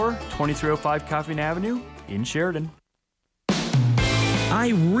2305 Coffin Avenue in Sheridan.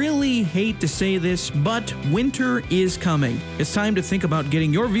 I really hate to say this, but winter is coming. It's time to think about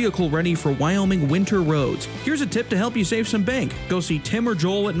getting your vehicle ready for Wyoming winter roads. Here's a tip to help you save some bank. Go see Tim or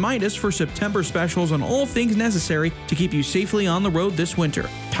Joel at Midas for September specials on all things necessary to keep you safely on the road this winter.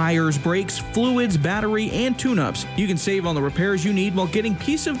 Tires, brakes, fluids, battery, and tune-ups. You can save on the repairs you need while getting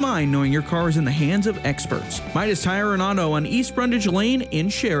peace of mind knowing your car is in the hands of experts. Midas Tire and Auto on East Brundage Lane in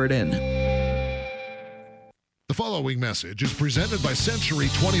Sheridan. The following message is presented by Century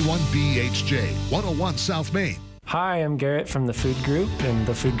 21 BHJ, 101 South Main. Hi, I'm Garrett from the Food Group, and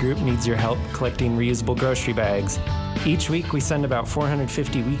the Food Group needs your help collecting reusable grocery bags. Each week, we send about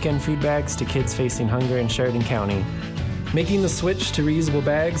 450 weekend food bags to kids facing hunger in Sheridan County. Making the switch to reusable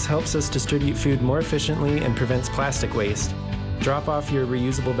bags helps us distribute food more efficiently and prevents plastic waste. Drop off your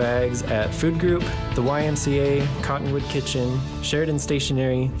reusable bags at Food Group, the YMCA, Cottonwood Kitchen, Sheridan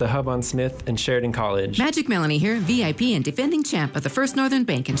Stationery, the Hub on Smith, and Sheridan College. Magic Melanie here, VIP and defending champ of the First Northern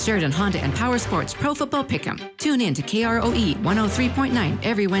Bank and Sheridan Honda and Power Sports Pro Football Pick'em. Tune in to KROE 103.9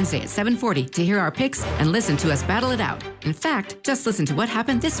 every Wednesday at 7:40 to hear our picks and listen to us battle it out. In fact, just listen to what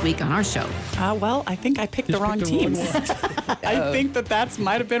happened this week on our show. Well, I think I picked the wrong teams. I think that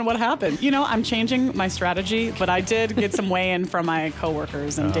might have been what happened. You know, I'm changing my strategy, but I did get some weigh-in from my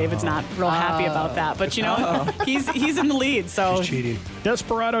coworkers, and David's not real happy about that. But, you know, he's in the lead, so. He's cheating.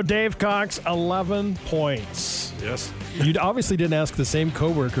 Desperado Dave Cox, 11 points. Yes. You obviously didn't ask the same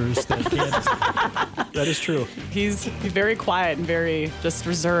coworkers that Candace. That is true. He's very quiet and very just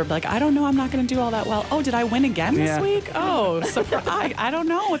reserved. Like, I don't know, I'm not going to do all that well. Oh, did I win again this week? Oh, surprise. I don't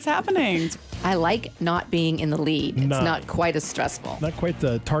know what's happening. I like not being in the lead. It's not quite as stressful. Not quite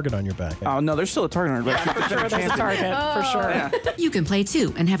the target on your back. Oh, no, there's still a target on your back. For sure, there's a target. For sure. Yeah. You can play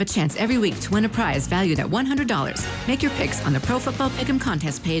too and have a chance every week to win a prize valued at $100. Make your picks on the Pro Football Pick'em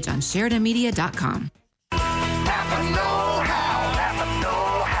contest page on SheridanMedia.com.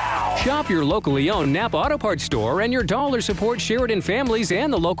 Shop your locally owned Napa Auto Parts store and your dollar supports Sheridan families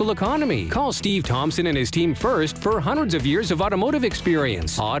and the local economy. Call Steve Thompson and his team first for hundreds of years of automotive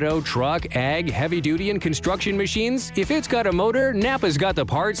experience. Auto, truck, ag, heavy duty, and construction machines. If it's got a motor, Napa's got the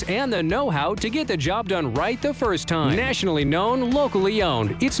parts and the know-how to get the job done right the first time. Nationally known, locally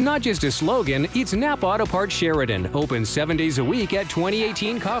owned. It's not just a slogan, it's Napa Auto Parts Sheridan. Open 7 days a week at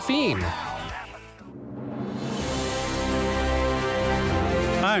 2018 Coffin.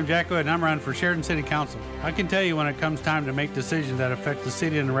 Hi, I'm Jack Wood, and I'm running for Sheridan City Council. I can tell you when it comes time to make decisions that affect the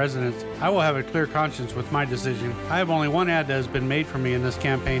city and the residents, I will have a clear conscience with my decision. I have only one ad that has been made for me in this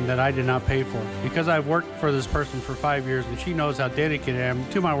campaign that I did not pay for. Because I've worked for this person for 5 years, and she knows how dedicated I am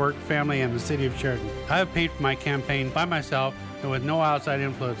to my work, family, and the city of Sheridan. I have paid for my campaign by myself and with no outside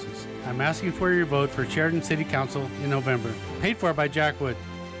influences. I'm asking for your vote for Sheridan City Council in November. Paid for by Jack Wood.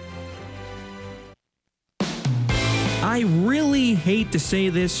 I really hate to say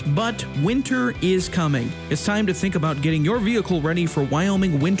this, but winter is coming. It's time to think about getting your vehicle ready for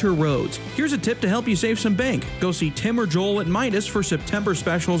Wyoming winter roads. Here's a tip to help you save some bank. Go see Tim or Joel at Midas for September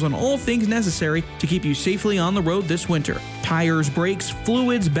specials on all things necessary to keep you safely on the road this winter. Tires, brakes,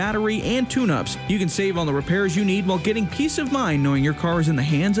 fluids, battery, and tune-ups. You can save on the repairs you need while getting peace of mind knowing your car is in the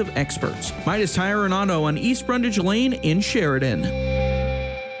hands of experts. Midas Tire and Auto on East Brundage Lane in Sheridan.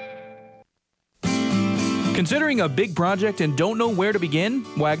 Considering a big project and don't know where to begin?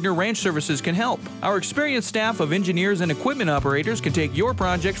 Wagner Ranch Services can help. Our experienced staff of engineers and equipment operators can take your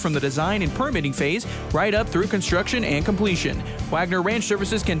project from the design and permitting phase right up through construction and completion. Wagner Ranch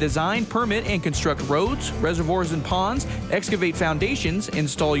Services can design, permit, and construct roads, reservoirs and ponds, excavate foundations,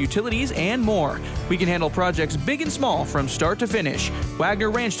 install utilities, and more. We can handle projects big and small from start to finish. Wagner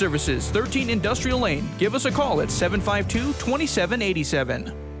Ranch Services, 13 Industrial Lane. Give us a call at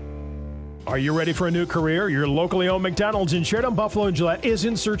 752-2787. Are you ready for a new career? Your locally owned McDonald's in Sheridan, Buffalo, and Gillette is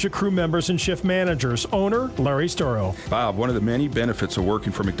in search of crew members and shift managers. Owner, Larry Storrow. Bob, one of the many benefits of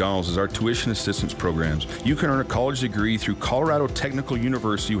working for McDonald's is our tuition assistance programs. You can earn a college degree through Colorado Technical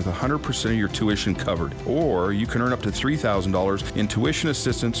University with 100% of your tuition covered. Or you can earn up to $3,000 in tuition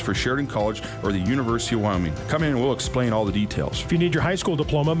assistance for Sheridan College or the University of Wyoming. Come in and we'll explain all the details. If you need your high school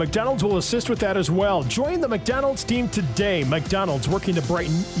diploma, McDonald's will assist with that as well. Join the McDonald's team today. McDonald's, working to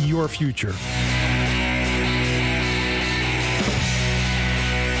brighten your future. Good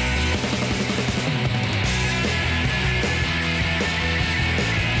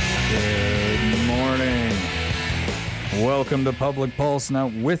morning. Welcome to Public Pulse. Now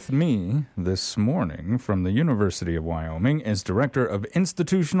with me this morning from the University of Wyoming is Director of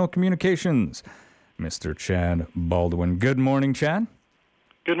Institutional Communications, Mr. Chad Baldwin. Good morning, Chad.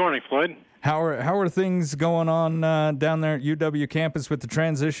 Good morning, Floyd. How are things going on down there at UW campus with the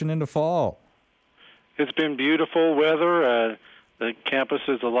transition into fall? It's been beautiful weather. The campus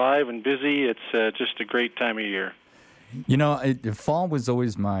is alive and busy. It's just a great time of year. You know, fall was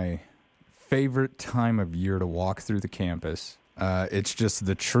always my favorite time of year to walk through the campus. It's just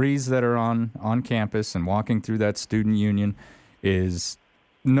the trees that are on campus, and walking through that student union is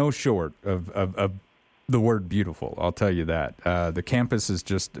no short of the word beautiful, I'll tell you that. The campus is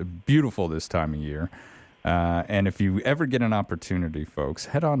just beautiful this time of year. And if you ever get an opportunity, folks,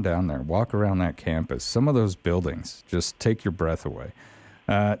 head on down there, walk around that campus. Some of those buildings just take your breath away.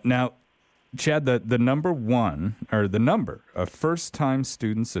 Now, Chad, the number of first-time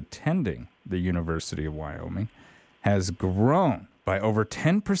students attending the University of Wyoming has grown by over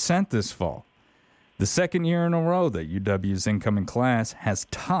 10% this fall. The second year in a row that UW's incoming class has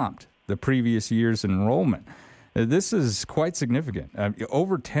topped the previous year's enrollment. This is quite significant.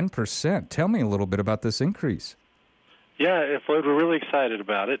 Over 10%. Tell me a little bit about this increase. Yeah, Floyd, we're really excited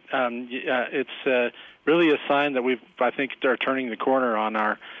about it. It's really a sign that I think, are turning the corner on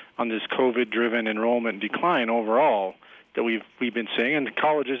this COVID-driven enrollment decline overall that we've been seeing, and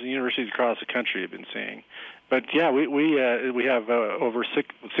colleges and universities across the country have been seeing. But yeah, we have over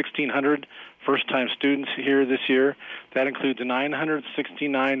 1,600 first-time students here this year. That includes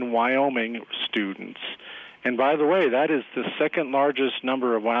 969 Wyoming students. And by the way, that is the second largest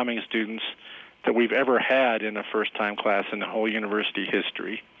number of Wyoming students that we've ever had in a first-time class in the whole university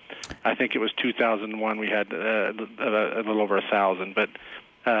history. I think it was 2001 we had a little over 1,000, but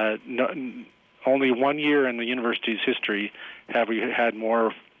only 1 year in the university's history have we had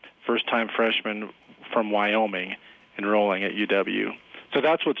more first-time freshmen from Wyoming enrolling at UW. So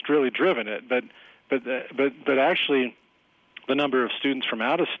that's what's really driven it. But actually, the number of students from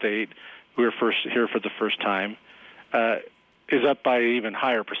out of state who are here for the first time is up by an even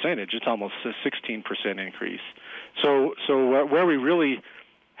higher percentage. It's almost a 16% increase. So where we really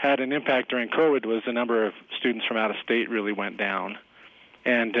had an impact during COVID was the number of students from out of state really went down,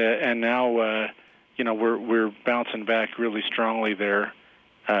 and now we're bouncing back really strongly there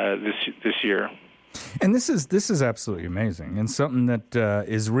this year. And this is absolutely amazing, and something that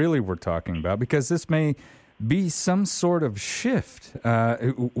is really worth talking about, because this may be some sort of shift.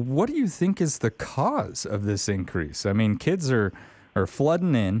 What do you think is the cause of this increase? I mean, kids are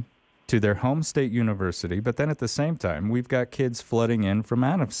flooding in to their home state university, but then at the same time, we've got kids flooding in from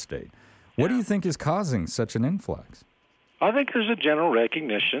out of state. What do you think is causing such an influx? I think there's a general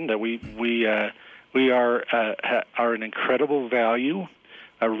recognition that we are an incredible value,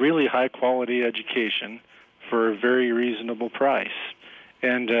 a really high-quality education for a very reasonable price.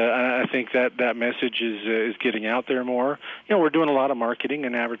 And I think that message is getting out there more. You know, we're doing a lot of marketing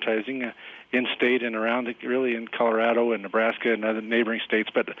and advertising in-state and around, really in Colorado and Nebraska and other neighboring states,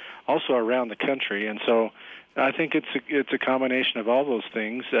 but also around the country. And so I think it's a combination of all those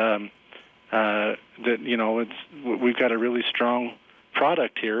things that, we've got a really strong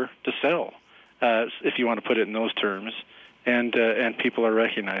product here to sell, if you want to put it in those terms. And people are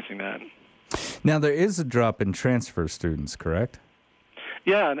recognizing that. Now, there is a drop in transfer students, correct?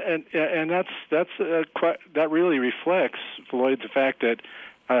 Yeah, and that really reflects, Floyd, the fact that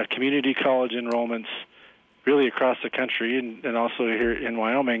community college enrollments really across the country and also here in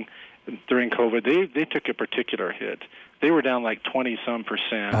Wyoming during COVID, they took a particular hit. They were down like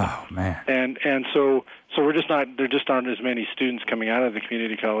 20-some%. Oh man! And so we're just not. There just aren't as many students coming out of the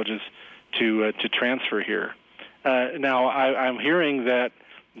community colleges to transfer here. Now I'm hearing that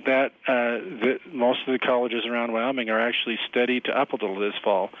most of the colleges around Wyoming are actually steady to up a little this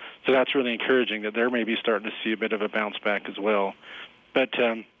fall. So that's really encouraging that they're maybe starting to see a bit of a bounce back as well. But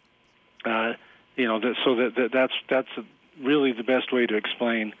that's really the best way to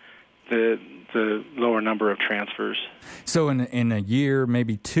explain the lower number of transfers. So in a year,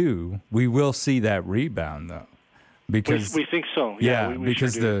 maybe two, we will see that rebound though, because we think so. Yeah, we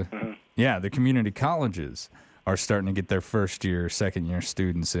because sure the community colleges are starting to get their first-year, second-year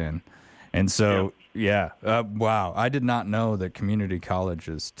students in. And so, wow, I did not know that community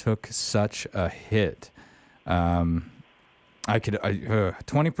colleges took such a hit.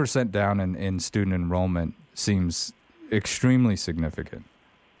 20% down in student enrollment seems extremely significant.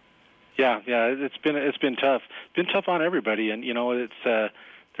 Yeah, it's been tough. It's been tough on everybody, and it's there's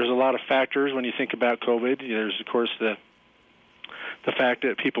a lot of factors when you think about COVID. There's of course the fact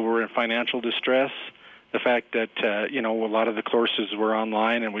that people were in financial distress. The fact that, a lot of the courses were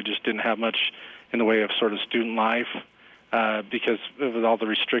online and we just didn't have much in the way of sort of student life because of all the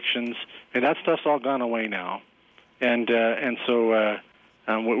restrictions. And that stuff's all gone away now. And so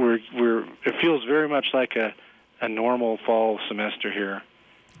it feels very much like a normal fall semester here.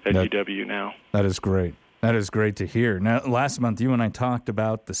 at UW now. That is great. That is great to hear. Now, last month, you and I talked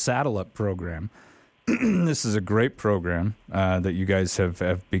about the Saddle Up program. This is a great program that you guys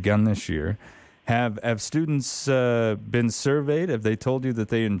have begun this year. Have students been surveyed? Have they told you that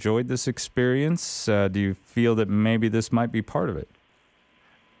they enjoyed this experience? Do you feel that maybe this might be part of it?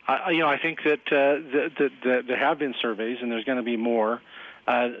 I think that there have been surveys, and there's going to be more.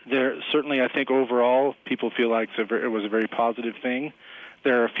 There certainly, I think overall, people feel like it was a very positive thing.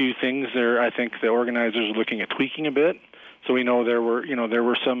 There are a few things there. I think the organizers are looking at tweaking a bit. So we know there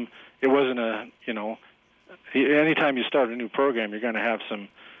were some. It wasn't anytime you start a new program, you're going to have some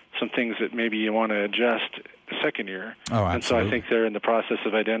things that maybe you want to adjust the second year. Oh, absolutely. And so I think they're in the process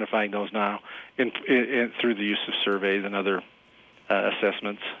of identifying those now through the use of surveys and other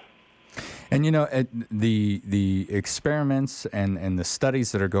assessments. And the experiments and the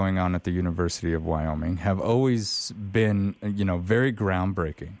studies that are going on at the University of Wyoming have always been very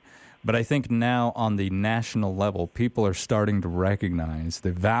groundbreaking. But I think now on the national level, people are starting to recognize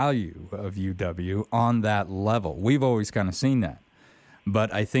the value of UW on that level. We've always kind of seen that.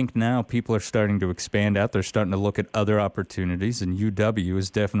 But I think now people are starting to expand out. They're starting to look at other opportunities, and UW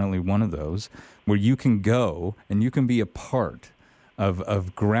is definitely one of those where you can go and you can be a part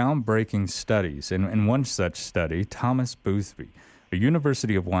of groundbreaking studies. And one such study, Thomas Boothby, a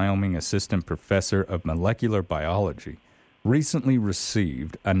University of Wyoming assistant professor of molecular biology, recently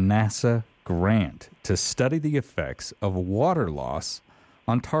received a NASA grant to study the effects of water loss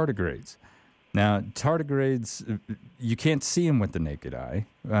on tardigrades. Now, tardigrades, you can't see them with the naked eye.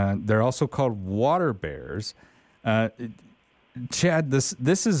 They're also called water bears. Chad,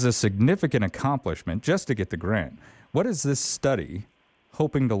 this is a significant accomplishment just to get the grant. What is this study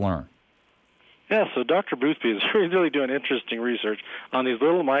hoping to learn? Yeah, so Dr. Boothby is really doing interesting research on these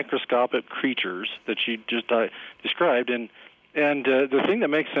little microscopic creatures that she just described. And the thing that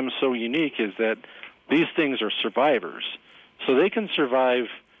makes them so unique is that these things are survivors. So they can survive,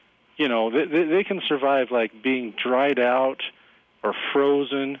 they can survive like being dried out or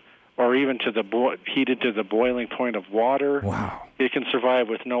frozen or even heated to the boiling point of water. Wow. They can survive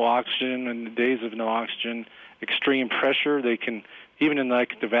with no oxygen and days of no oxygen, extreme pressure. They can, even in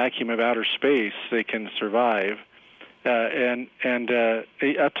like the vacuum of outer space, they can survive, and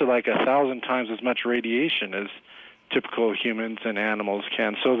up to like 1,000 times as much radiation as typical humans and animals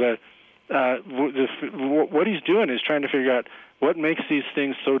can. So what he's doing is trying to figure out what makes these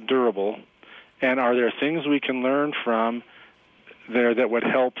things so durable, and are there things we can learn from there that would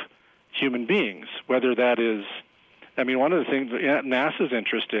help human beings? Whether that is, one of the things NASA's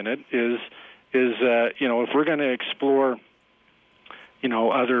interest in it is if we're going to explore,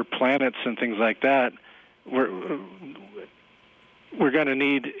 other planets and things like that, we're going to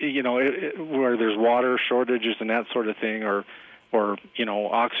need, where there's water shortages and that sort of thing, or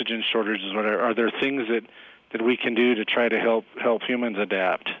oxygen shortages, whatever. Are there things that we can do to try to help humans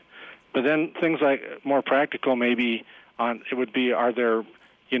adapt? But then things like more practical, maybe are there,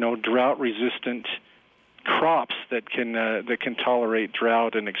 drought-resistant crops that can tolerate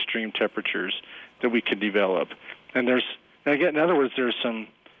drought and extreme temperatures that we could develop? And in other words, there's some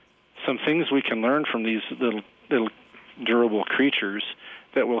things we can learn from these little durable creatures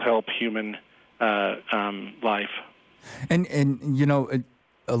that will help human life. And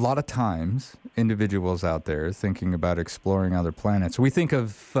a lot of times, individuals out there thinking about exploring other planets, we think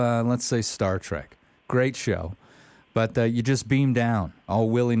of, let's say, Star Trek. Great show. But you just beam down all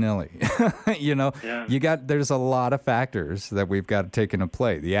willy-nilly. Yeah. There's a lot of factors that we've got to take into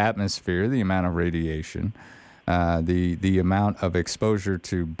play. The atmosphere, the amount of radiation, the amount of exposure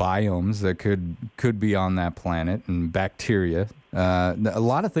to biomes that could be on that planet, and bacteria. A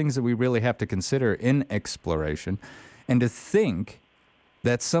lot of things that we really have to consider in exploration. And to think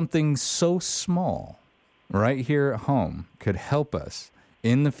that something so small right here at home could help us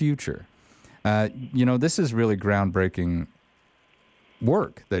in the future. This is really groundbreaking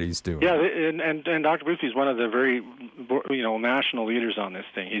work that he's doing. Yeah, and Dr. Boothby is one of the very, national leaders on this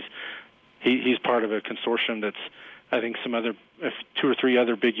thing. He's part of a consortium that's, I think, 2 or 3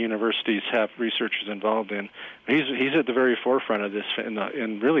 other big universities have researchers involved in. He's at the very forefront of this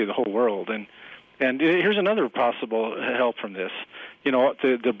in really the whole world. And here's another possible help from this.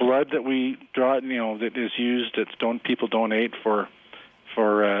 The blood that we draw, that is used, people donate for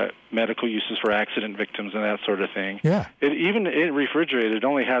medical uses for accident victims and that sort of thing. Yeah. Even refrigerated, it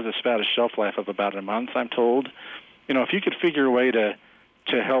only has about a shelf life of about a month, I'm told. If you could figure a way to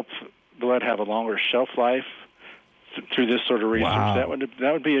help blood have a longer shelf life through this sort of research, wow,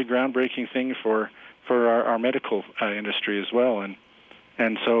 that would be a groundbreaking thing for our medical industry as well.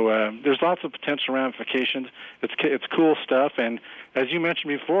 And so there's lots of potential ramifications. It's cool stuff, and as you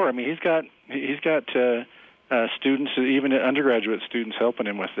mentioned before, I mean, he's got students, even undergraduate students, helping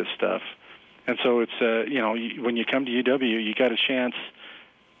him with this stuff. And so it's when you come to UW, you got a chance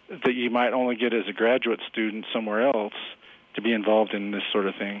that you might only get as a graduate student somewhere else to be involved in this sort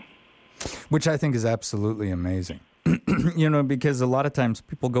of thing. Which I think is absolutely amazing. Because a lot of times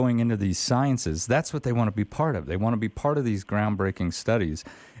people going into these sciences, that's what they want to be part of. They want to be part of these groundbreaking studies.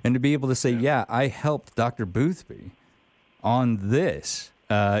 And to be able to say, yeah, I helped Dr. Boothby on this,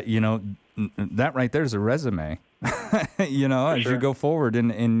 that right there is a resume, as you go forward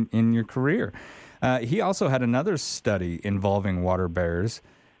in your career. He also had another study involving water bears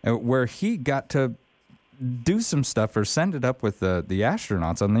where he got to do some stuff or send it up with the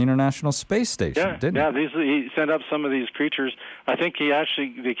astronauts on the International Space Station, didn't he? Yeah, he sent up some of these creatures. I think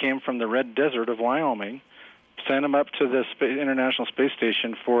they came from the Red Desert of Wyoming, sent them up to the International Space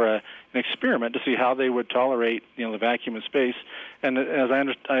Station for an experiment to see how they would tolerate, the vacuum of space. And as I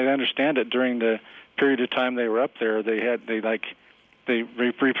understand it, during the period of time they were up there, they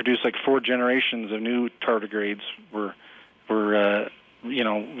reproduced like 4 generations of new tardigrades were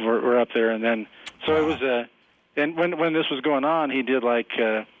up there, and then so it was and when this was going on, he did like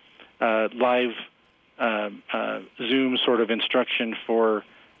live Zoom sort of instruction for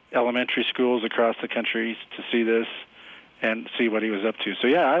elementary schools across the country to see this and see what he was up to. So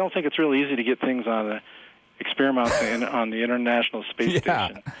yeah, I don't think it's really easy to get things on the experiments on the International Space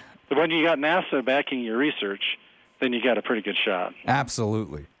Station. But when you got NASA backing your research, then you got a pretty good shot.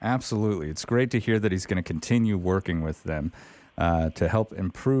 Absolutely. It's great to hear that he's going to continue working with them to help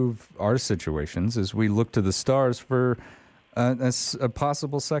improve our situations as we look to the stars for a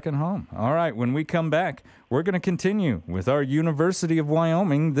possible second home. All right, when we come back, we're going to continue with our University of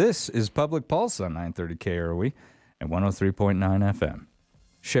Wyoming. This is Public Pulse on 930 KROE and 103.9 FM.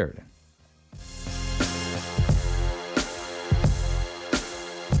 Sheridan.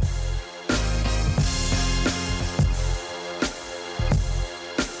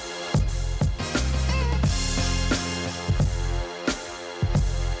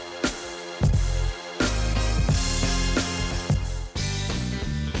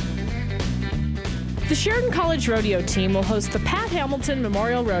 The Sheridan College Rodeo team will host the Pat Hamilton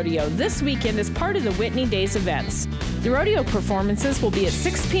Memorial Rodeo this weekend as part of the Whitney Days events. The rodeo performances will be at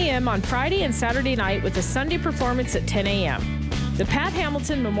 6 p.m. on Friday and Saturday night with a Sunday performance at 10 a.m. The Pat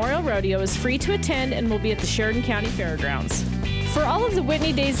Hamilton Memorial Rodeo is free to attend and will be at the Sheridan County Fairgrounds. For all of the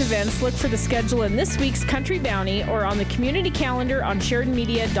Whitney Days events, look for the schedule in this week's Country Bounty or on the community calendar on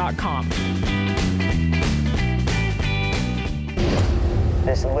SheridanMedia.com.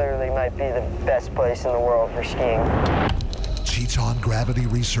 This literally might be the best place in the world for skiing. Teton Gravity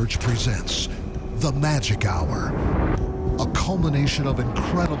Research presents The Magic Hour, a culmination of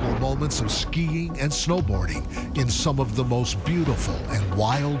incredible moments of skiing and snowboarding in some of the most beautiful and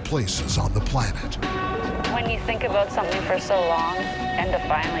wild places on the planet. When you think about something for so long and to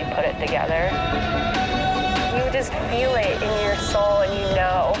finally put it together, you just feel it in your soul and you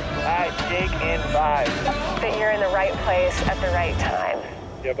know. I dig in 5. That you're in the right place at the right time.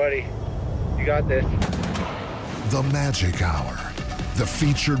 Yeah, buddy. You got this. The Magic Hour, the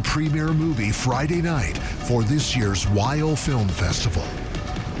featured premiere movie Friday night for this year's WYO Film Festival.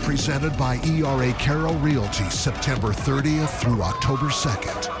 Presented by ERA Carroll Realty, September 30th through October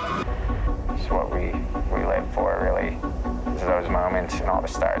 2nd. It's what we live for, really. It's those moments and all the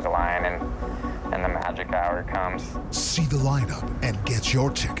stars align and the magic hour comes. See the lineup and get your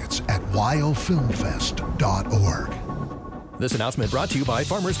tickets at wyofilmfest.org. This announcement brought to you by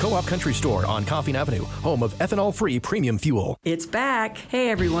Farmers Co-op Country Store on Coffeen Avenue, home of ethanol-free premium fuel. It's back. Hey,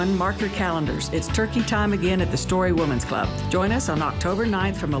 everyone, mark your calendars. It's turkey time again at the Story Women's Club. Join us on October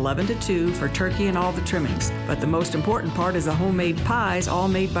 9th from 11 to 2 for turkey and all the trimmings. But the most important part is the homemade pies, all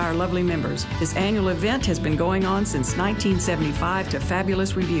made by our lovely members. This annual event has been going on since 1975 to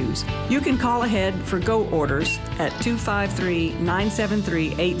fabulous reviews. You can call ahead for go orders at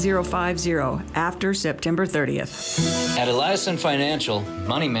 253-973-8050 after September 30th. At Eliason Financial,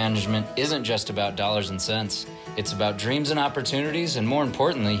 money management isn't just about dollars and cents. It's about dreams and opportunities, and more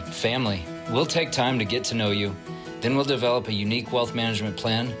importantly, family. We'll take time to get to know you. Then we'll develop a unique wealth management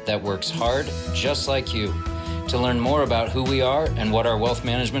plan that works hard, just like you. To learn more about who we are and what our wealth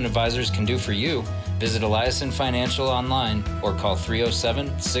management advisors can do for you, visit Eliason Financial online or call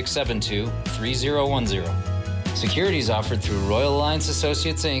 307-672-3010. Securities offered through Royal Alliance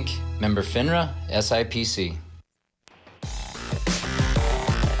Associates, Inc., member FINRA, SIPC.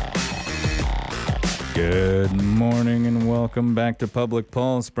 Good morning and welcome back to Public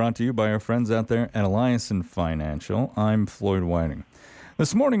Pulse, brought to you by our friends out there at Eliason Financial. I'm Floyd Whiting.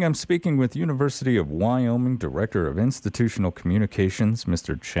 This morning, I'm speaking with University of Wyoming Director of Institutional Communications,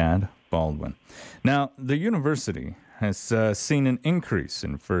 Mr. Chad Baldwin. Now, the university has seen an increase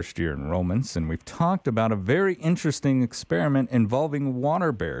in first-year enrollments, and we've talked about a very interesting experiment involving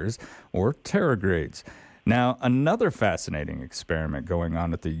water bears, or tardigrades. Now, another fascinating experiment going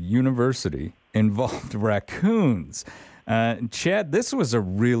on at the university involved raccoons. Chad, this was a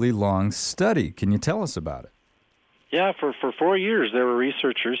really long study. Can you tell us about it? Yeah, for 4 years there were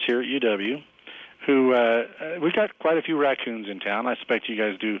researchers here at UW who we got quite a few raccoons in town. I expect you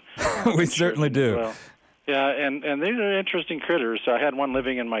guys do. We certainly do. Well. Yeah, and these are interesting critters. So I had one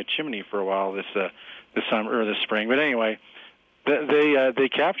living in my chimney for a while this summer or this spring. But anyway, they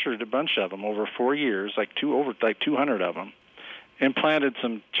captured a bunch of them over 4 years, over 200 of them, implanted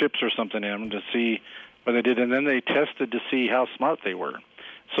some chips or something in them to see what they did, and then they tested to see how smart they were.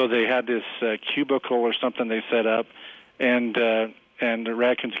 So they had this cubicle or something they set up, and the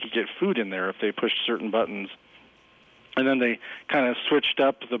raccoons could get food in there if they pushed certain buttons. And then they kind of switched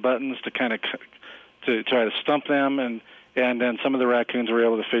up the buttons to kind of to try to stump them, and then some of the raccoons were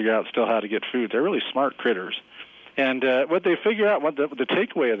able to figure out still how to get food. They're really smart critters. And what they figure out, what the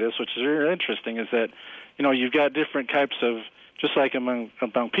takeaway of this, which is very interesting, is that you've got different types of, just like among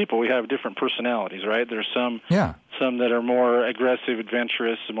people, we have different personalities, right? There's some that are more aggressive,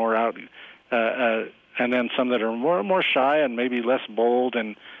 adventurous, more out, and then some that are more shy and maybe less bold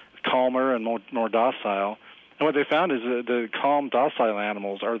and calmer and more docile. And what they found is that the calm, docile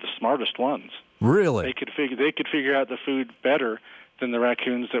animals are the smartest ones. Really? They could figure out the food better than the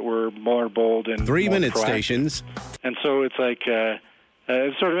raccoons that were more bold and 3-minute stations. And so it's like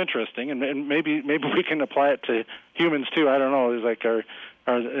it's sort of interesting, and maybe we can apply it to humans too. I don't know. It's like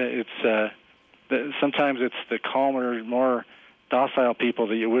sometimes it's the calmer, more docile people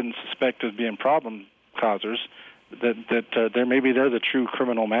that you wouldn't suspect of being problem causers. That they're the true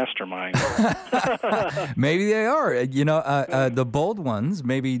criminal mastermind. Maybe they are. The bold ones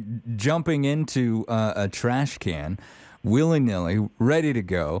maybe jumping into a trash can willy-nilly, ready to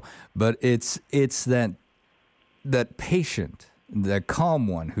go. But it's that patient, that calm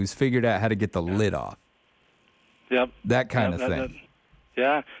one who's figured out how to get the lid off. Yep. That kind of thing.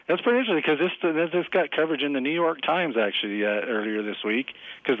 Yeah, that's pretty interesting because this got coverage in the New York Times actually earlier this week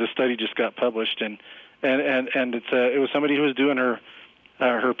because the study just got published and it was somebody who was doing her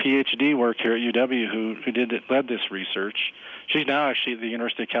PhD work here at UW who led this research. She's now actually at the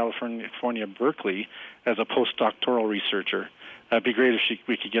University of California, Berkeley, as a postdoctoral researcher. It'd be great if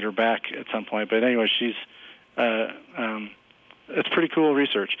we could get her back at some point. But anyway, she's it's pretty cool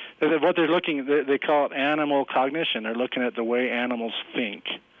research. What they're looking, they call it animal cognition. They're looking at the way animals think,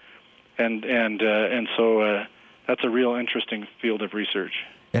 and so that's a real interesting field of research.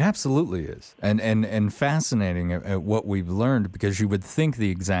 It absolutely is, and fascinating at what we've learned, because you would think the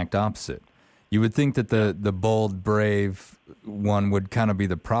exact opposite. You would think that the bold, brave one would kind of be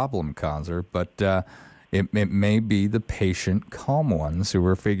the problem causer, but it may be the patient, calm ones who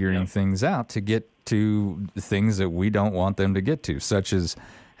are figuring things out to get to things that we don't want them to get to, such as,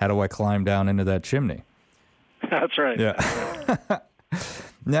 how do I climb down into that chimney? That's right. Yeah.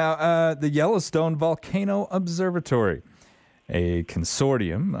 Now, the Yellowstone Volcano Observatory, a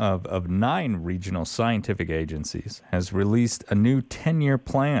consortium of 9 regional scientific agencies, has released a new 10-year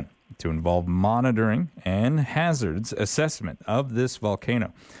plan to involve monitoring and hazards assessment of this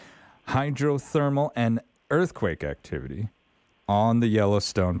volcano, hydrothermal and earthquake activity on the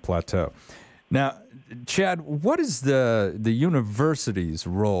Yellowstone Plateau. Now, Chad, what is the university's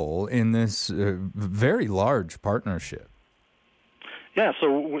role in this very large partnership? Yeah,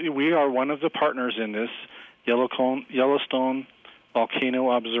 so we are one of the partners in this Yellowstone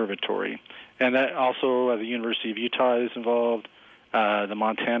Volcano Observatory, and that also the University of Utah is involved, the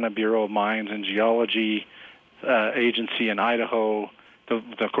Montana Bureau of Mines and Geology agency in Idaho,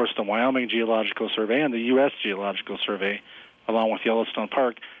 of course the Wyoming Geological Survey and the U.S. Geological Survey, along with Yellowstone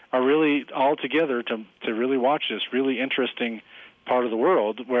Park, are really all together to really watch this really interesting part of the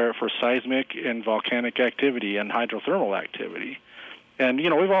world where for seismic and volcanic activity and hydrothermal activity. And,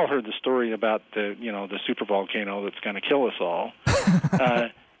 we've all heard the story about the supervolcano that's going to kill us all.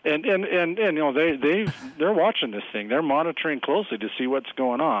 They're watching this thing. They're monitoring closely to see what's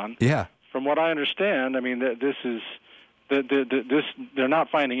going on. Yeah. From what I understand, they're not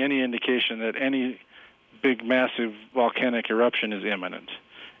finding any indication that any big, massive volcanic eruption is imminent.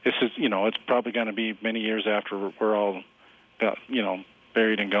 It's just, it's probably going to be many years after we're all,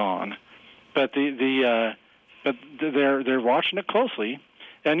 buried and gone. But but they're watching it closely,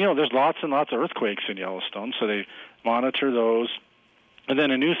 and there's lots and lots of earthquakes in Yellowstone, so they monitor those. And then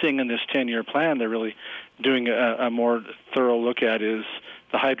a new thing in this 10-year plan they're really doing a more thorough look at is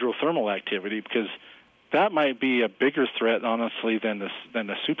the hydrothermal activity, because that might be a bigger threat, honestly, than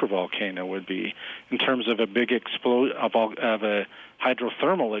the supervolcano would be in terms of a big of a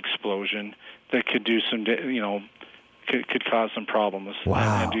hydrothermal explosion that could do some, could cause some problems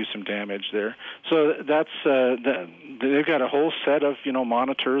and do some damage there. So that's they've got a whole set of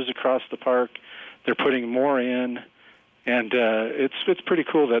monitors across the park. They're putting more in, and it's pretty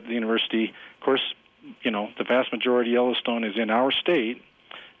cool that the university, of course, the vast majority of Yellowstone is in our state,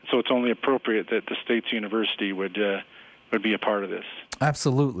 so it's only appropriate that the state's university would be a part of this.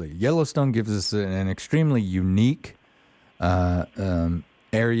 Absolutely. Yellowstone gives us an extremely unique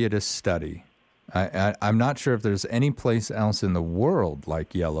area to study. I'm not sure if there's any place else in the world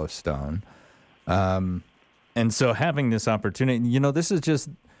like Yellowstone. And so having this opportunity, this is just,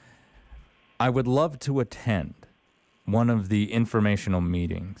 I would love to attend one of the informational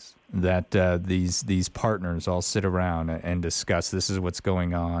meetings that these partners all sit around and discuss. This is what's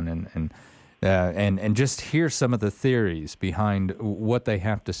going on, and just hear some of the theories behind what they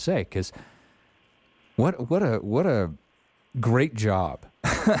have to say. Because what a great job.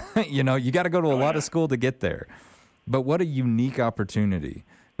 You got to go to a lot of school to get there, but what a unique opportunity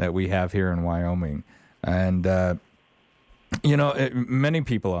that we have here in Wyoming. And many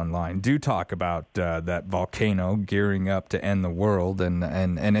people online do talk about that volcano gearing up to end the world, and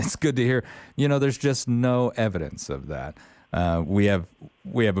it's good to hear. There's just no evidence of that. We have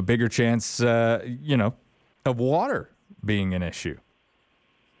a bigger chance, of water being an issue.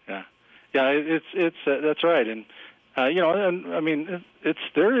 Yeah, it's that's right, and and I mean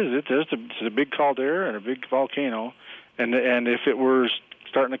there's a big caldera and a big volcano, and if it were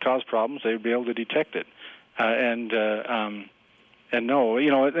starting to cause problems, they'd be able to detect it. And no,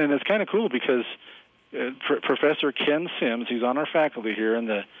 and it's kind of cool because Professor Ken Sims, he's on our faculty here in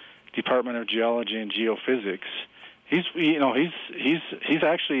the Department of Geology and Geophysics. He's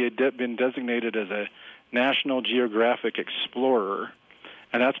actually been designated as a National Geographic Explorer,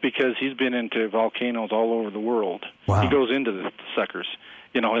 and that's because he's been into volcanoes all over the world. Wow. He goes into the suckers,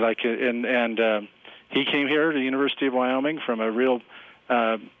 he came here to the University of Wyoming from a real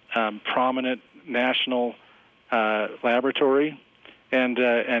prominent national laboratory, and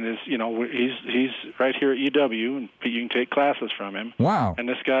is he's right here at UW, and you can take classes from him. Wow! And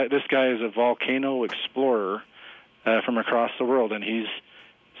this guy is a volcano explorer from across the world, and he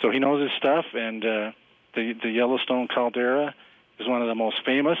knows his stuff. And the Yellowstone caldera is one of the most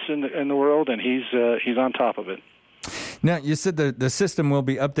famous in the world, and he's on top of it. Now, you said the system will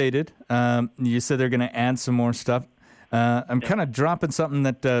be updated. You said they're going to add some more stuff. I'm kind of dropping something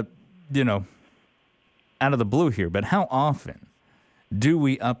that out of the blue here, but how often do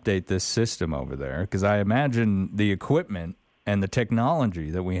we update this system over there? Because I imagine the equipment and the technology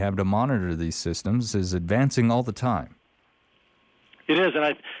that we have to monitor these systems is advancing all the time. It is,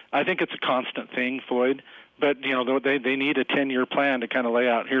 and I think it's a constant thing, Floyd. But they need a 10-year plan to kind of lay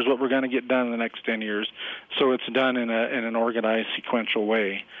out, here's what we're going to get done in the next 10 years, so it's done in an organized, sequential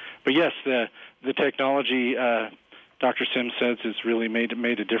way. But yes, the technology, Dr. Sims says, has really made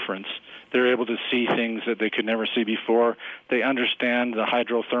a difference. They're able to see things that they could never see before. They understand the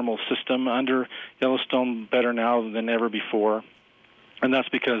hydrothermal system under Yellowstone better now than ever before, and that's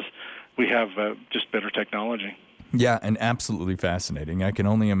because we have just better technology. Yeah, and absolutely fascinating. I can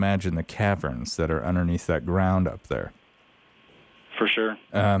only imagine the caverns that are underneath that ground up there. For sure.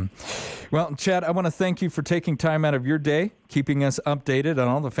 Well, Chad, I want to thank you for taking time out of your day, keeping us updated on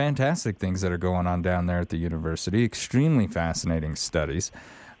all the fantastic things that are going on down there at the university. Extremely fascinating studies.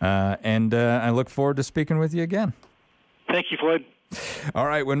 And I look forward to speaking with you again. Thank you, Floyd. All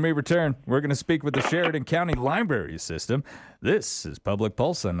right, when we return, we're going to speak with the Sheridan County Library System. This is Public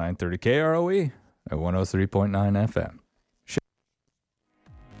Pulse on 930 KROE at 103.9 FM.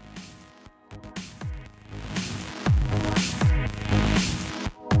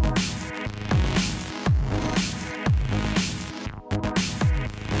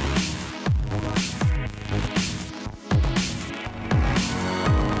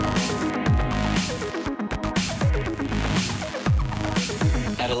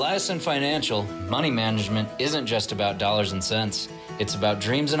 Eliason Financial, money management isn't just about dollars and cents. It's about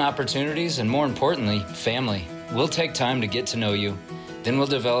dreams and opportunities, and more importantly, family. We'll take time to get to know you. Then we'll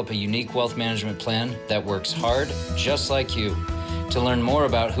develop a unique wealth management plan that works hard, just like you. To learn more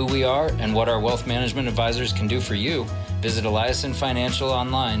about who we are and what our wealth management advisors can do for you, visit Eliason Financial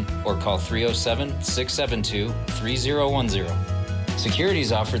online or call 307-672-3010.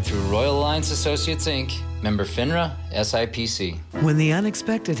 Securities offered through Royal Alliance Associates, Inc., member FINRA, SIPC. When the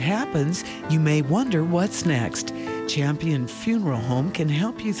unexpected happens, you may wonder what's next. Champion Funeral Home can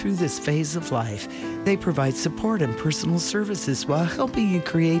help you through this phase of life. They provide support and personal services while helping you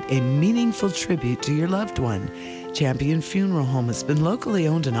create a meaningful tribute to your loved one. Champion Funeral Home has been locally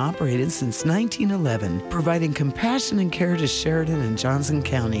owned and operated since 1911, providing compassion and care to Sheridan and Johnson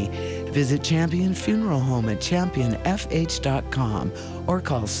County. Visit Champion Funeral Home at championfh.com or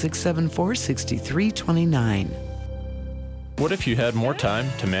call 674-6329. What if you had more time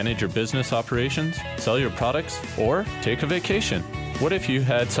to manage your business operations, sell your products, or take a vacation? What if you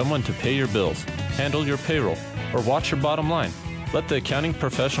had someone to pay your bills, handle your payroll, or watch your bottom line? Let the accounting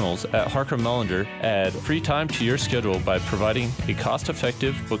professionals at Harker Mellinger add free time to your schedule by providing a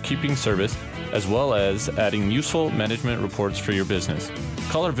cost-effective bookkeeping service as well as adding useful management reports for your business.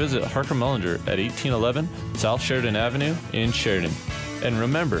 Call or visit Harker Mellinger at 1811 South Sheridan Avenue in Sheridan. And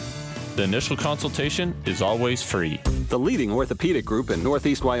remember, the initial consultation is always free. The leading orthopedic group in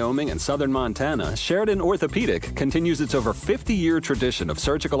Northeast Wyoming and Southern Montana, Sheridan Orthopedic continues its over 50-year tradition of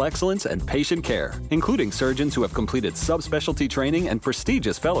surgical excellence and patient care, including surgeons who have completed subspecialty training and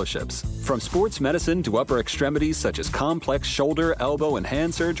prestigious fellowships. From sports medicine to upper extremities such as complex shoulder, elbow, and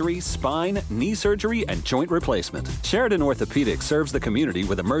hand surgery, spine, knee surgery, and joint replacement. Sheridan Orthopedic serves the community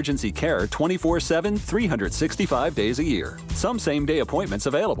with emergency care 24/7, 365 days a year. Some same-day appointments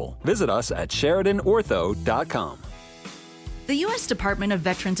available. Visit us at SheridanOrtho.com. The U.S. Department of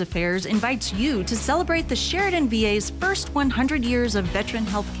Veterans Affairs invites you to celebrate the Sheridan VA's first 100 years of veteran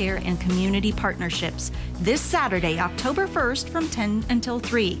healthcare and community partnerships this Saturday, October 1st from 10 until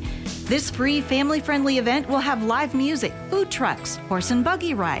 3. This free family-friendly event will have live music, food trucks, horse and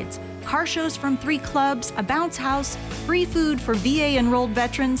buggy rides, car shows from 3 clubs, a bounce house, free food for VA-enrolled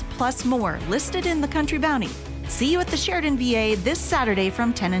veterans, plus more, listed in the Country Bounty. See you at the Sheridan VA this Saturday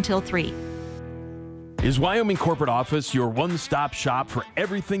from 10 until 3. Is Wyoming Corporate Office your one-stop shop for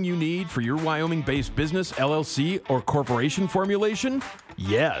everything you need for your Wyoming-based business, LLC, or corporation formulation?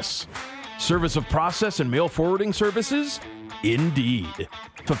 Yes. Service of process and mail forwarding services? Indeed.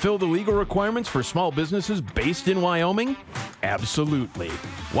 Fulfill the legal requirements for small businesses based in Wyoming? Absolutely.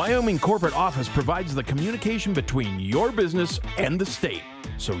 Wyoming Corporate Office provides the communication between your business and the state,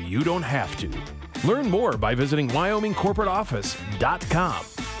 so you don't have to. Learn more by visiting WyomingCorporateOffice.com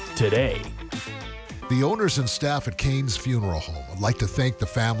today. The owners and staff at Kane's Funeral Home would like to thank the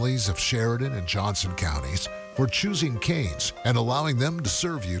families of Sheridan and Johnson counties for choosing Kane's and allowing them to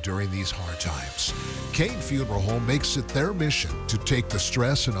serve you during these hard times. Kane Funeral Home makes it their mission to take the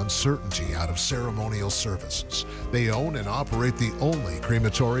stress and uncertainty out of ceremonial services. They own and operate the only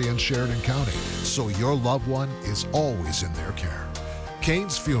crematory in Sheridan County, so your loved one is always in their care.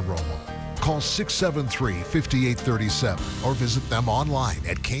 Kane's Funeral Home. Call 673-5837 or visit them online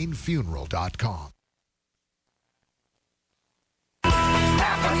at kanefuneral.com.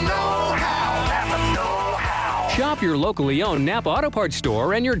 Shop your locally owned Napa Auto Parts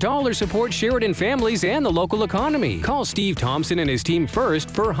store and your dollar support Sheridan families and the local economy. Call Steve Thompson and his team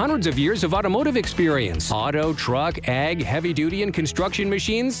first for hundreds of years of automotive experience. Auto, truck, ag, heavy duty, and construction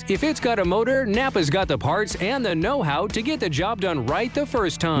machines. If it's got a motor, Napa's got the parts and the know-how to get the job done right the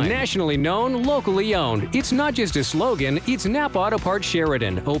first time. Nationally known, locally owned. It's not just a slogan, it's Napa Auto Parts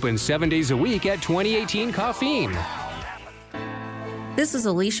Sheridan. Open 7 days a week at 2018 Caffeine. This is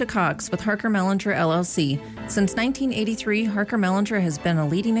Alicia Cox with Harker Mellinger LLC. Since 1983, Harker Mellinger has been a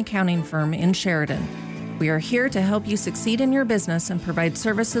leading accounting firm in Sheridan. We are here to help you succeed in your business and provide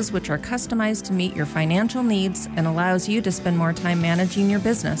services which are customized to meet your financial needs and allows you to spend more time managing your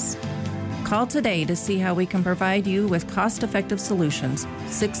business. Call today to see how we can provide you with cost-effective solutions.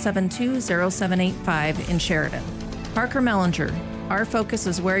 672-0785 in Sheridan. Harker Mellinger. Our focus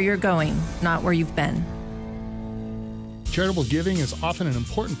is where you're going, not where you've been. Charitable giving is often an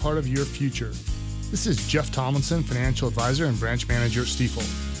important part of your future. This is Jeff Tomlinson, Financial Advisor and Branch Manager at Stiefel.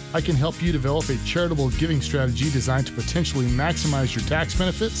 I can help you develop a charitable giving strategy designed to potentially maximize your tax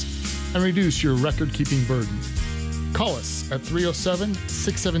benefits and reduce your record-keeping burden. Call us at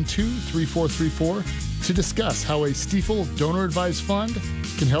 307-672-3434 to discuss how a Stiefel donor-advised fund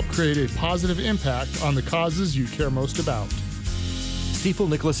can help create a positive impact on the causes you care most about. Stiefel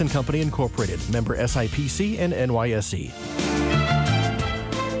Nicholas & Company Incorporated, member SIPC and NYSE.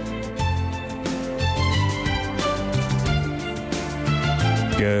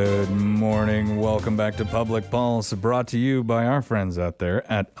 Good morning. Welcome back to Public Pulse, brought to you by our friends out there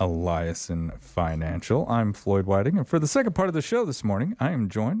at Eliason Financial. I'm Floyd Whiting, and for the second part of the show this morning, I am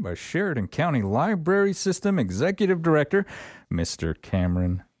joined by Sheridan County Library System Executive Director, Mr.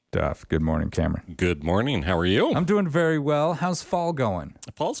 Cameron Duff. Good morning, Cameron. Good morning. How are you? I'm doing very well. How's fall going?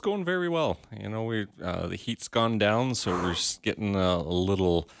 Fall's going very well. You know, the heat's gone down, so we're just getting a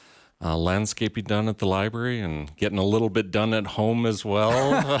little landscaping done at the library and getting a little bit done at home as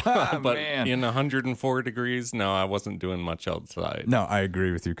well. But in 104 degrees, no, I wasn't doing much outside. No, I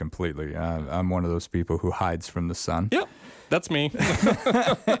agree with you completely. I'm one of those people who hides from the sun. Yep, that's me.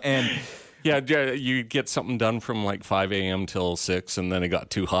 And yeah, you get something done from like 5 a.m. till 6, and then it got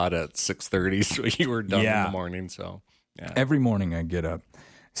too hot at 6:30, so you were done in the morning. So yeah. Every morning I get up,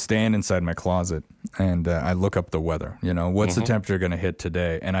 stand inside my closet, and I look up the weather. What's the temperature going to hit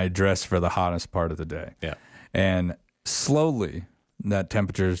today? And I dress for the hottest part of the day. Yeah. And slowly that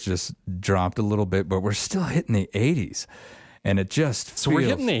temperature has just dropped a little bit, but we're still hitting the 80s. And it just feels... So we're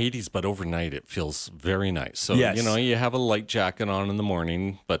hitting the 80s, but overnight it feels very nice. So, yes. You have a light jacket on in the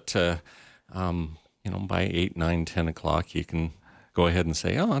morning, but, by 8, 9, 10 o'clock, you can go ahead and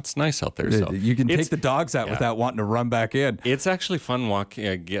say, oh, it's nice out there. So you can take the dogs out without wanting to run back in. It's actually fun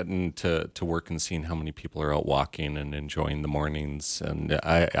getting to work and seeing how many people are out walking and enjoying the mornings. And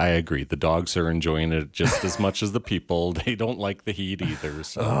I agree. The dogs are enjoying it just as much as the people. They don't like the heat either.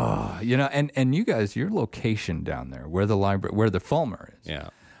 So. And you guys, your location down there, where the Fulmer is.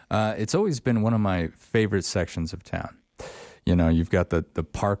 Yeah. It's always been one of my favorite sections of town. You've got the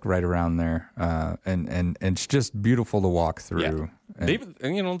park right around there, and it's just beautiful to walk through. Yeah.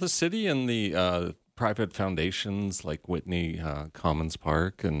 The city and the private foundations like Whitney Commons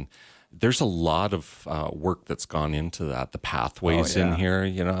Park, and there's a lot of work that's gone into that. The pathways in here,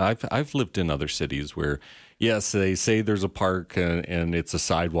 I've lived in other cities where, yes, they say there's a park and it's a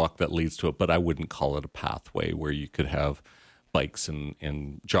sidewalk that leads to it, but I wouldn't call it a pathway where you could have bikes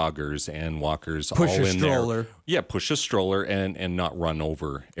and joggers and walkers push all a in stroller. there. Yeah, push a stroller and not run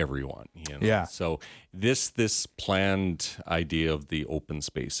over everyone. Yeah. So this planned idea of the open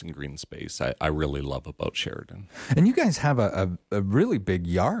space and green space, I really love about Sheridan. And you guys have a really big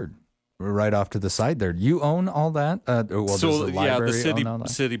yard right off to the side there. You own all that? Does the library own all that?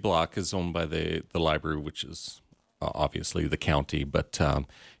 City block is owned by the library, which is obviously the county, but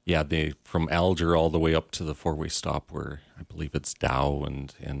they from Alger all the way up to the four-way stop where I believe it's Dow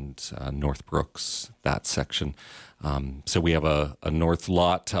and North Brooks, that section. So we have a north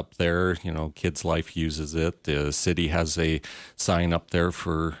lot up there. Kids Life uses it. The city has a sign up there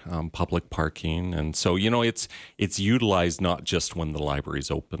for public parking, and so it's utilized not just when the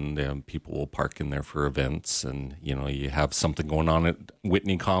library's open. People will park in there for events, and you have something going on at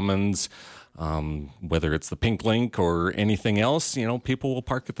Whitney Commons. Whether it's the Pink Link or anything else, people will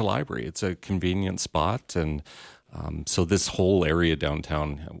park at the library. It's a convenient spot. And so this whole area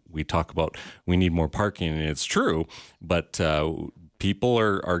downtown, we talk about we need more parking, and it's true, but people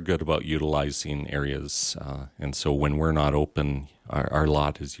are good about utilizing areas. And so when we're not open, our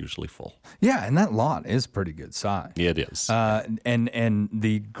lot is usually full. Yeah, and that lot is pretty good size. It is. And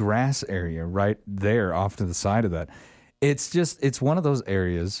the grass area right there off to the side of that, it's one of those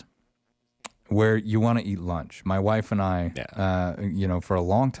areas where you want to eat lunch. My wife and I, for a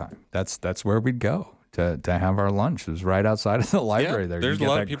long time, that's where we'd go to have our lunch. It was right outside of the library there. There's a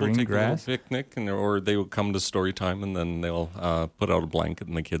lot of people take a little picnic, or they will come to story time, and then they'll put out a blanket,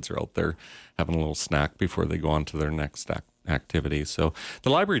 and the kids are out there having a little snack before they go on to their next activity. So the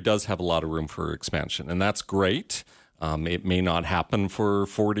library does have a lot of room for expansion, and that's great. It may not happen for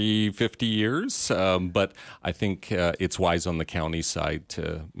 40, 50 years, but I think it's wise on the county side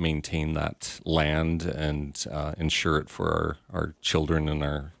to maintain that land and ensure it for our children and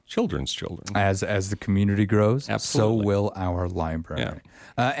our children's children. As the community grows, Absolutely. So will our library.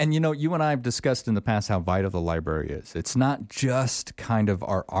 Yeah. And you and I have discussed in the past how vital the library is. It's not just kind of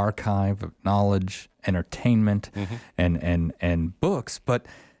our archive of knowledge, entertainment, and books, but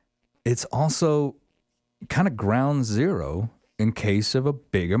it's also kind of ground zero in case of a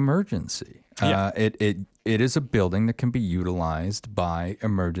big emergency. It is a building that can be utilized by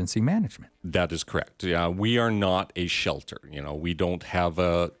emergency management. That is correct. Yeah, we are not a shelter. We don't have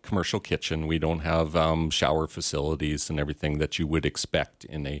a commercial kitchen. We don't have shower facilities and everything that you would expect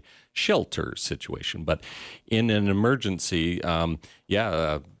in a shelter situation. But in an emergency,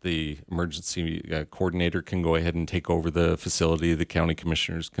 the emergency coordinator can go ahead and take over the facility. The county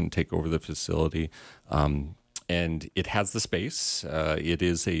commissioners can take over the facility. And it has the space. It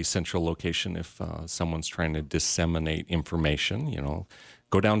is a central location if someone's trying to disseminate information,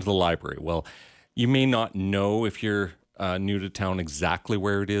 go down to the library. Well, you may not know if you're new to town exactly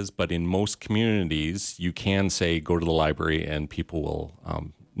where it is, but in most communities, you can say, go to the library, and people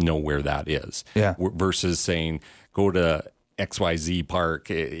will know where that is. Yeah. Versus saying, go to XYZ Park.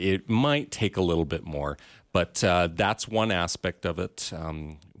 It might take a little bit more, but that's one aspect of it.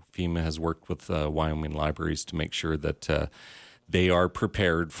 FEMA has worked with Wyoming libraries to make sure that they are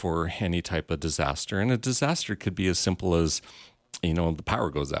prepared for any type of disaster. And a disaster could be as simple as the power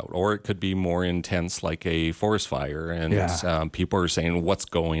goes out, or it could be more intense like a forest fire, and people are saying, what's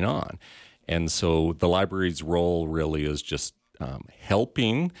going on? And so the library's role really is just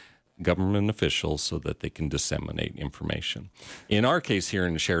helping government officials so that they can disseminate information. In our case here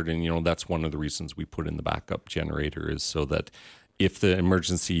in Sheridan, that's one of the reasons we put in the backup generator, is so that if the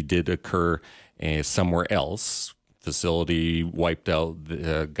emergency did occur somewhere else, facility wiped out,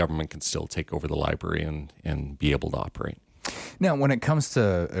 the government can still take over the library and be able to operate. Now, when it comes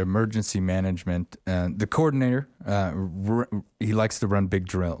to emergency management, the coordinator, he likes to run big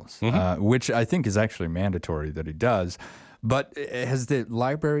drills, which I think is actually mandatory that he does. But has the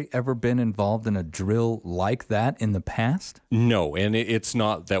library ever been involved in a drill like that in the past? No, and it's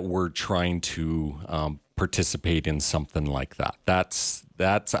not that we're trying to participate in something like that. That's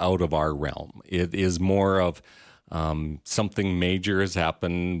out of our realm. It is more of something major has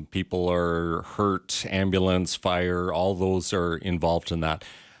happened. People are hurt, ambulance, fire, all those are involved in that.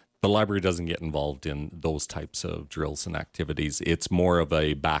 The library doesn't get involved in those types of drills and activities. It's more of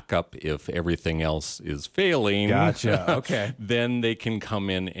a backup if everything else is failing. Gotcha. Okay. Then they can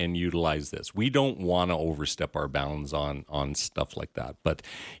come in and utilize this. We don't want to overstep our bounds on stuff like that. But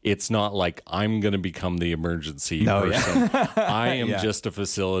it's not like I'm going to become the emergency person. I am just a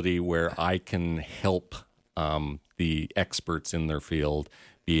facility where I can help the experts in their field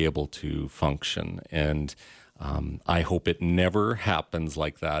be able to function. And I hope it never happens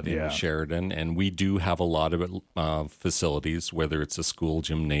like that in Sheridan. And we do have a lot of facilities, whether it's a school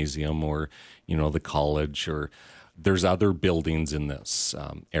gymnasium or, the college, or there's other buildings in this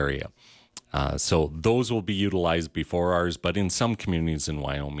area. So those will be utilized before ours. But in some communities in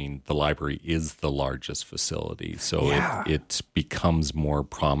Wyoming, the library is the largest facility. So it becomes more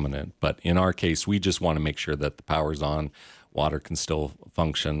prominent. But in our case, we just want to make sure that the power's on, water can still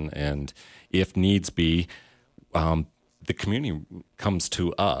function. And if needs be, the community comes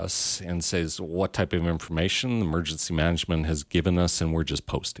to us and says what type of information emergency management has given us, and we're just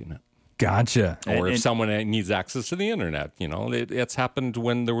posting it. Gotcha. Or if someone needs access to the internet, it's happened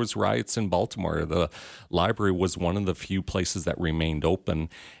when there was riots in Baltimore. The library was one of the few places that remained open,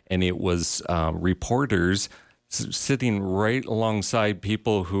 and it was reporters sitting right alongside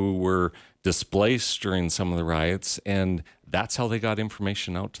people who were displaced during some of the riots, and that's how they got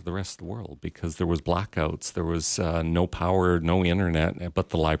information out to the rest of the world, because there was blackouts, there was no power, no internet, but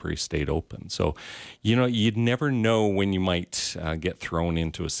the library stayed open. So, you'd never know when you might get thrown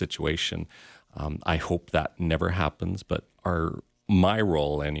into a situation. I hope that never happens, but my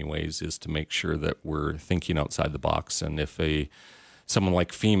role anyways is to make sure that we're thinking outside the box. And if someone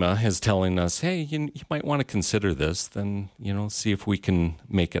like FEMA is telling us, hey, you might want to consider this, then, see if we can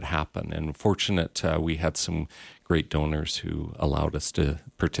make it happen. And fortunate, we had some great donors who allowed us to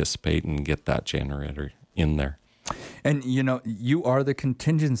participate and get that generator in there. And, you are the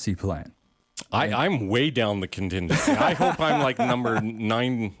contingency plan. I'm way down the contingency. I hope I'm like number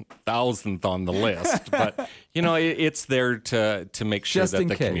 9,000th on the list, but it's there to make sure Just that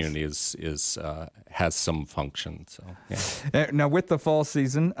the case. community is has some function. So now with the fall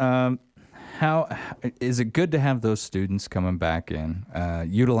season, how is it good to have those students coming back in,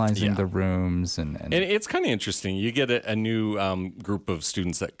 utilizing the rooms and it's kind of interesting. You get a new group of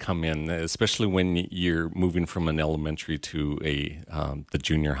students that come in, especially when you're moving from an elementary to the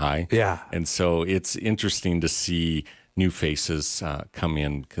junior high. Yeah, and so it's interesting to see new faces come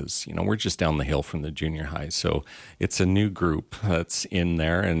in, because we're just down the hill from the junior high, so it's a new group that's in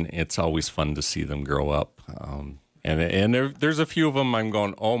there, and it's always fun to see them grow up. And there's a few of them I'm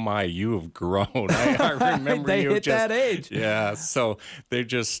going, oh my, you have grown. I remember they you hit that age. Yeah, so they're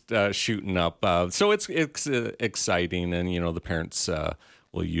just shooting up. So it's exciting, and the parents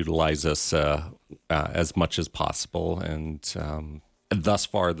will utilize us as much as possible. And thus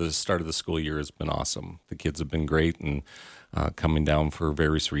far, the start of the school year has been awesome. The kids have been great, and coming down for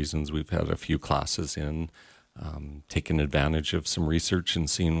various reasons. We've had a few classes in, taking advantage of some research and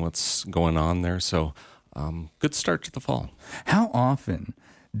seeing what's going on there. So. Good start to the fall. How often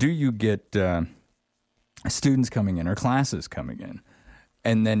do you get students coming in or classes coming in,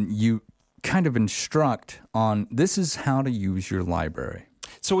 and then you kind of instruct on this is how to use your library?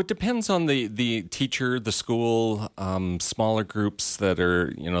 So it depends on the teacher, the school, smaller groups that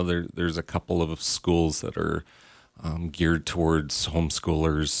are, there's a couple of schools that are geared towards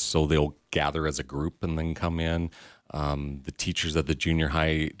homeschoolers, so they'll gather as a group and then come in. The teachers at the junior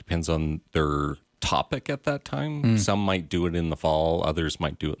high, depends on their topic at that time. Some might do it in the fall, others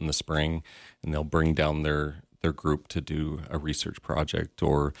might do it in the spring, and they'll bring down their group to do a research project.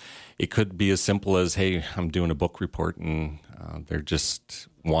 Or it could be as simple as, hey, I'm doing a book report, and they're just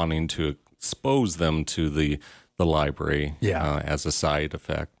wanting to expose them to the the library as a side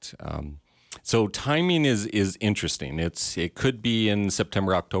effect. So timing is interesting. It could be in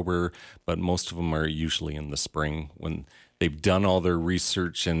September, October, but most of them are usually in the spring when they've done all their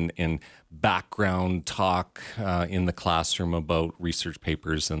research and background talk in the classroom about research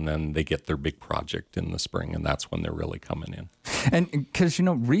papers, and then they get their big project in the spring, and that's when they're really coming in. And because,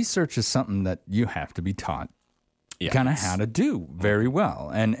 research is something that you have to be taught kind of how to do very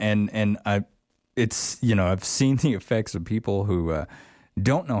well. And it's, I've seen the effects of people who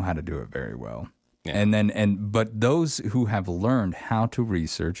don't know how to do it very well. Yeah. But those who have learned how to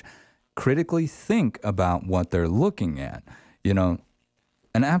research critically think about what they're looking at,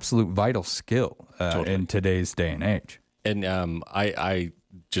 an absolute vital skill in today's day and age. And I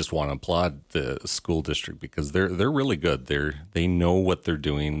just want to applaud the school district because they're really good. They know what they're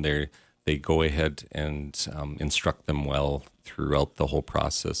doing. They go ahead and instruct them well throughout the whole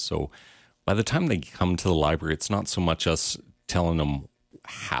process. So by the time they come to the library, it's not so much us telling them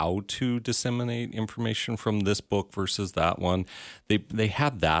how to disseminate information from this book versus that one. They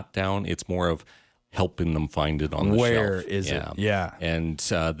have that down. It's more of helping them find it on the shelf. Where is it? Yeah. And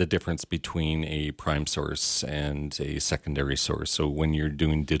the difference between a prime source and a secondary source. So when you're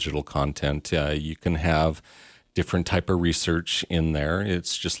doing digital content, you can have different type of research in there.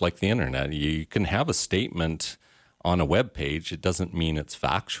 It's just like the internet. You can have a statement on a web page. It doesn't mean it's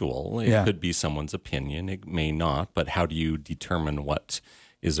factual. It could be someone's opinion. It may not. But how do you determine what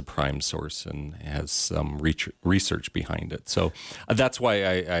is a prime source and has some research behind it? So that's why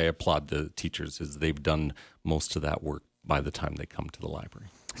I applaud the teachers, is they've done most of that work by the time they come to the library.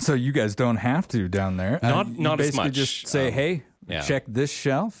 So you guys don't have to down there. Not as much. Basically just say, hey, check this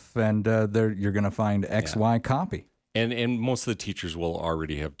shelf, and you're going to find XY copy. And most of the teachers will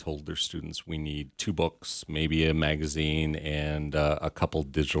already have told their students we need 2 books, maybe a magazine, and a couple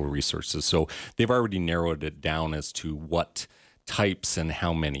digital resources. So they've already narrowed it down as to what types and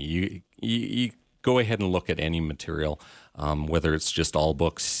how many. You go ahead and look at any material, whether it's just all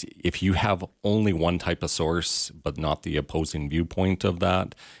books. If you have only one type of source, but not the opposing viewpoint of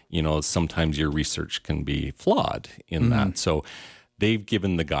that, sometimes your research can be flawed in that. So they've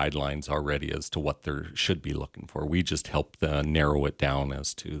given the guidelines already as to what they should be looking for. We just help narrow it down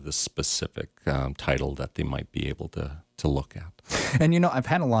as to the specific title that they might be able to look at. And, I've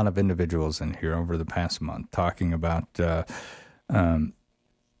had a lot of individuals in here over the past month talking about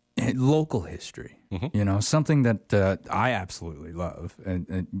local history, something that I absolutely love,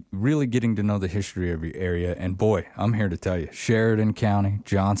 and really getting to know the history of your area. And boy, I'm here to tell you, Sheridan County,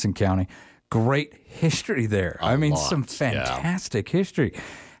 Johnson County, great history there. Some fantastic history.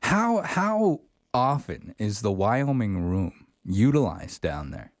 How often is the Wyoming Room utilized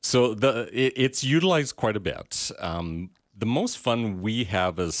down there? So it's utilized quite a bit. The most fun we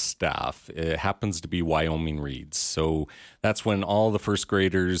have as staff, it happens to be Wyoming Reads. So that's when all the first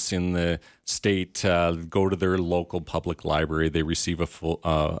graders in the state go to their local public library. They receive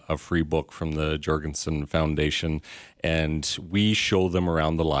a free book from the Jorgensen Foundation, and we show them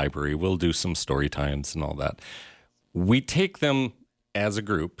around the library. We'll do some story times and all that. We take them as a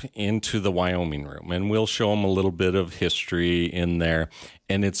group into the Wyoming Room, and we'll show them a little bit of history in there.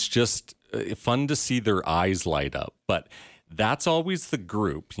 And it's just fun to see their eyes light up. But that's always the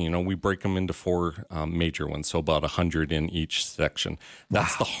group. We break them into 4 major ones, so about 100 in each section.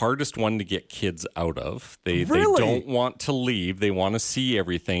 That's the hardest one to get kids out of. They don't want to leave. They want to see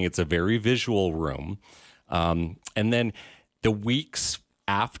everything. It's a very visual room. And then the weeks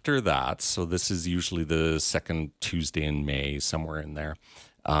after that, so this is usually the second Tuesday in May, somewhere in there,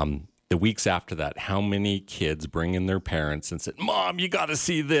 the weeks after that, how many kids bring in their parents and say, Mom, you got to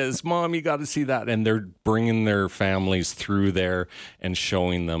see this. Mom, you got to see that. And they're bringing their families through there and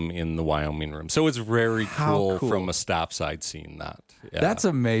showing them in the Wyoming Room. So it's very cool from a staff side seeing that. Yeah. That's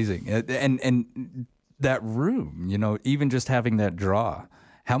amazing. And that room, even just having that draw.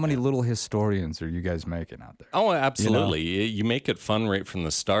 How many little historians are you guys making out there? Oh, absolutely. You make it fun right from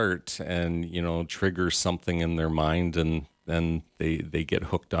the start and, trigger something in their mind, and then they get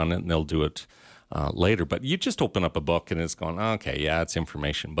hooked on it, and they'll do it later. But you just open up a book and it's going, okay, yeah, it's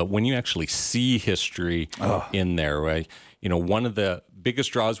information. But when you actually see history in there, right? One of the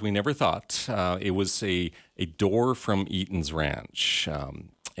biggest draws we never thought, it was a door from Eaton's Ranch.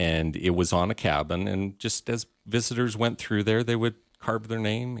 And it was on a cabin. And just as visitors went through there, they would carve their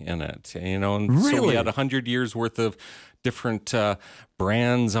name in it, and really? So we had 100 years worth of different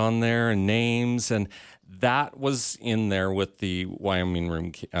brands on there and names, and that was in there with the Wyoming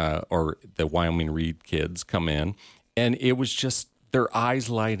Room or the Wyoming Read kids come in, and it was just their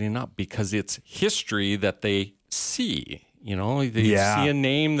eyes lighting up because it's history that they see. They see a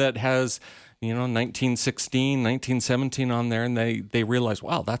name that has 1916, 1917 on there, and they realize,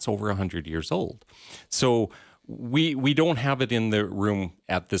 wow, that's over 100 years old. So we don't have it in the room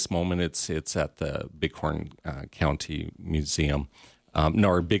at this moment. It's at the Bighorn County Museum.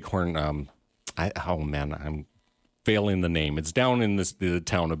 Or Bighorn, I'm failing the name. It's down in the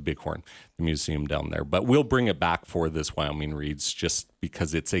town of Bighorn, the museum down there. But we'll bring it back for this Wyoming Reads just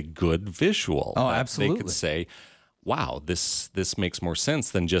because it's a good visual. Oh, absolutely. They could say, wow, this makes more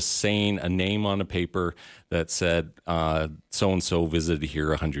sense than just saying a name on a paper that said so-and-so visited here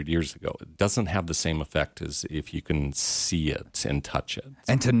 100 years ago. It doesn't have the same effect as if you can see it and touch it.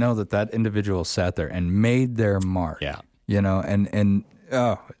 And to know that individual sat there and made their mark. Yeah.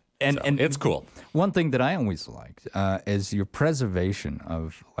 And it's cool. One thing that I always liked is your preservation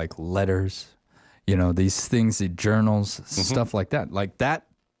of like letters, these things, the journals, stuff like that. Like that,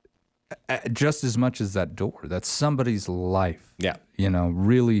 just as much as that door, that's somebody's life. Yeah.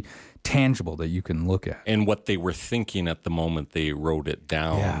 Really tangible that you can look at. And what they were thinking at the moment they wrote it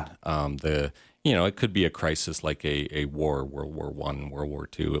down. Yeah. It could be a crisis like a war, World War I, World War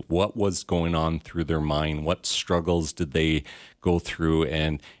II. What was going on through their mind? What struggles did they go through?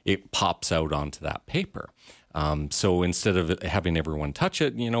 And it pops out onto that paper. So instead of having everyone touch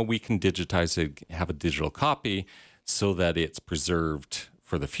it, we can digitize it, have a digital copy so that it's preserved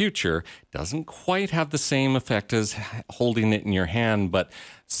for the future. Doesn't quite have the same effect as holding it in your hand, but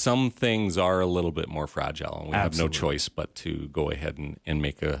some things are a little bit more fragile, and we have no choice but to go ahead and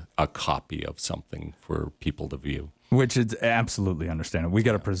make a copy of something for people to view. Which is absolutely understandable. We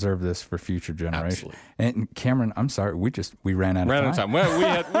got to preserve this for future generations. And Cameron, I'm sorry, we ran out of time. Well, we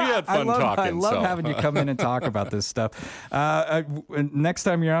had fun talking. I love having you come in and talk about this stuff. Next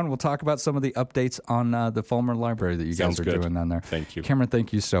time you're on, we'll talk about some of the updates on the Fulmer Library that you guys are doing down there. Thank you. Cameron,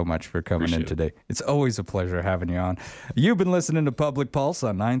 thank you so much for coming in today. It's always a pleasure having you on. You've been listening to Public Pulse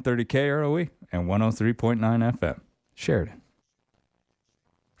on 930 KROE and 103.9 FM. Sheridan.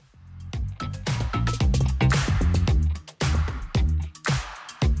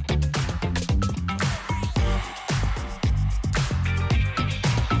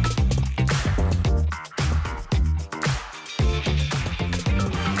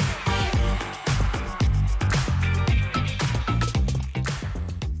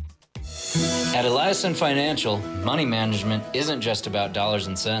 At Eliason Financial, money management isn't just about dollars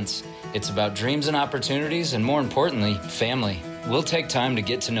and cents. It's about dreams and opportunities, and more importantly, family. We'll take time to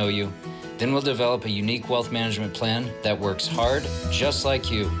get to know you. Then we'll develop a unique wealth management plan that works hard, just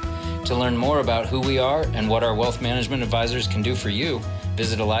like you. To learn more about who we are and what our wealth management advisors can do for you,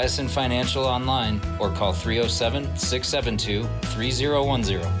 visit Eliason Financial online or call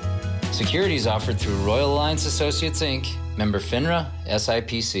 307-672-3010. Securities offered through Royal Alliance Associates, Inc., member FINRA,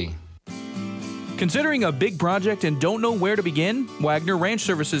 SIPC. Considering a big project and don't know where to begin? Wagner Ranch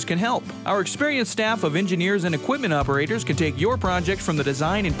Services can help. Our experienced staff of engineers and equipment operators can take your project from the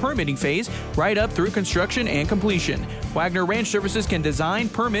design and permitting phase right up through construction and completion. Wagner Ranch Services can design,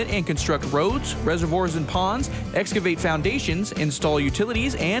 permit, and construct roads, reservoirs and ponds, excavate foundations, install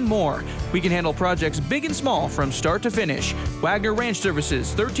utilities, and more. We can handle projects big and small from start to finish. Wagner Ranch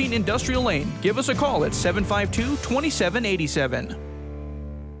Services, 13 Industrial Lane. Give us a call at 752-2787.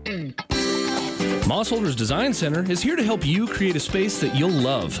 Mossholders Design Center is here to help you create a space that you'll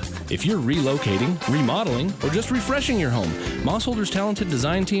love. If you're relocating, remodeling, or just refreshing your home, Mossholders' talented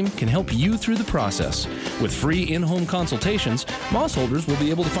design team can help you through the process. With free in-home consultations, Mossholders will be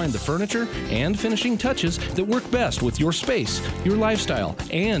able to find the furniture and finishing touches that work best with your space, your lifestyle,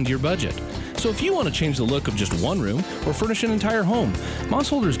 and your budget. So if you want to change the look of just one room or furnish an entire home,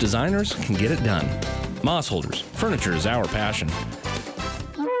 Mossholders designers can get it done. Mossholders, furniture is our passion.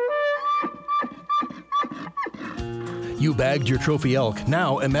 You bagged your trophy elk.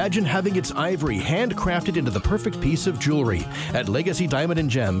 Now imagine having its ivory handcrafted into the perfect piece of jewelry. At Legacy Diamond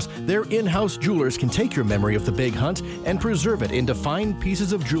 & Gems, their in-house jewelers can take your memory of the big hunt and preserve it into fine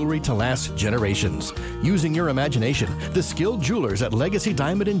pieces of jewelry to last generations. Using your imagination, the skilled jewelers at Legacy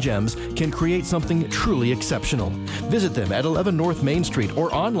Diamond & Gems can create something truly exceptional. Visit them at 11 North Main Street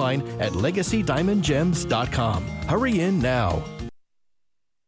or online at legacydiamondgems.com. Hurry in now.